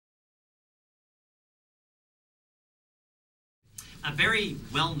a very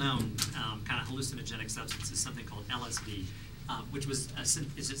well-known kind of hallucinogenic substance is something called LSD, which was it's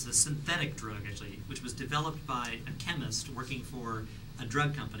a synthetic drug, actually, which was developed by a chemist working for a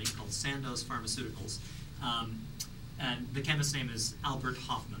drug company called Sandoz Pharmaceuticals. And the chemist's name is Albert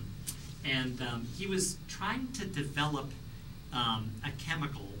Hofmann. And he was trying to develop a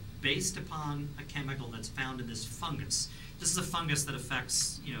chemical based upon a chemical that's found in this fungus. This is a fungus that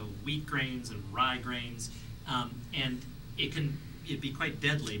affects, wheat grains and rye grains, and it'd be quite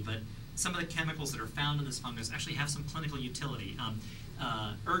deadly, but some of the chemicals that are found in this fungus actually have some clinical utility.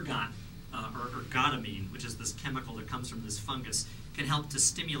 Ergot, or ergotamine, which is this chemical that comes from this fungus, can help to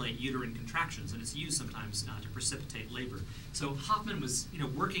stimulate uterine contractions, and it's used sometimes to precipitate labor. So Hoffman was,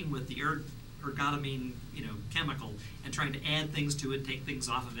 working with the ergotamine, chemical, and trying to add things to it, take things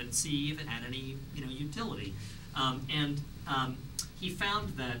off of it, and see if it had any, utility. He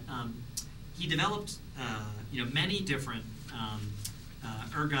found that he developed, many different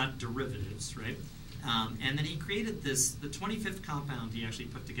ergot derivatives, right? And then he created the 25th compound he actually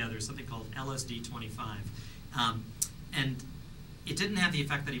put together, something called LSD-25. And it didn't have the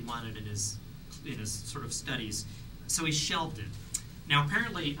effect that he wanted in his sort of studies, so he shelved it. Now,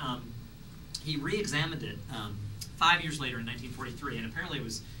 apparently, he re-examined it 5 years later in 1943, and apparently it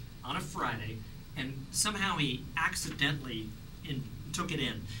was on a Friday, and somehow he accidentally took it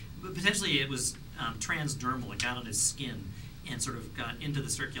in. But potentially it was transdermal. It got on his skin and sort of got into the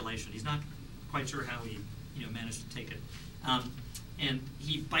circulation. He's not quite sure how he managed to take it. And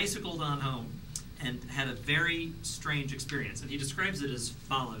he bicycled on home and had a very strange experience. And he describes it as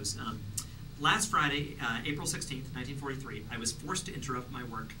follows. Last Friday, April 16th, 1943, I was forced to interrupt my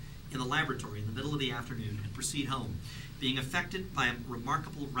work in the laboratory in the middle of the afternoon and proceed home, being affected by a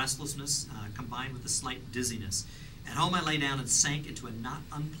remarkable restlessness combined with a slight dizziness. At home, I lay down and sank into a not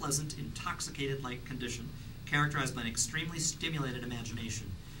unpleasant, intoxicated-like condition, characterized by an extremely stimulated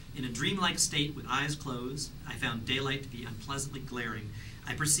imagination. In a dreamlike state, with eyes closed, I found daylight to be unpleasantly glaring.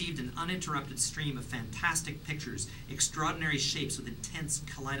 I perceived an uninterrupted stream of fantastic pictures, extraordinary shapes with intense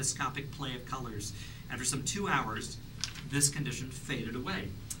kaleidoscopic play of colors. After some 2 hours, this condition faded away.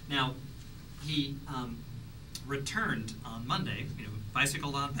 Now, he returned on Monday,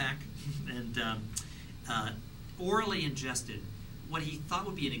 bicycled on back, and orally ingested what he thought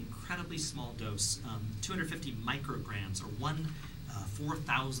would be an incredibly small dose, 250 micrograms, or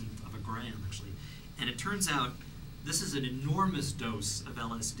 1/4000th of a gram, actually. And it turns out this is an enormous dose of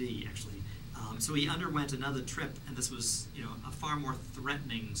LSD, actually. So he underwent another trip, and this was, a far more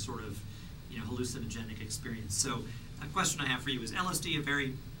threatening sort of, hallucinogenic experience. So a question I have for you is LSD a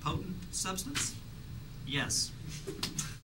very potent substance? Yes.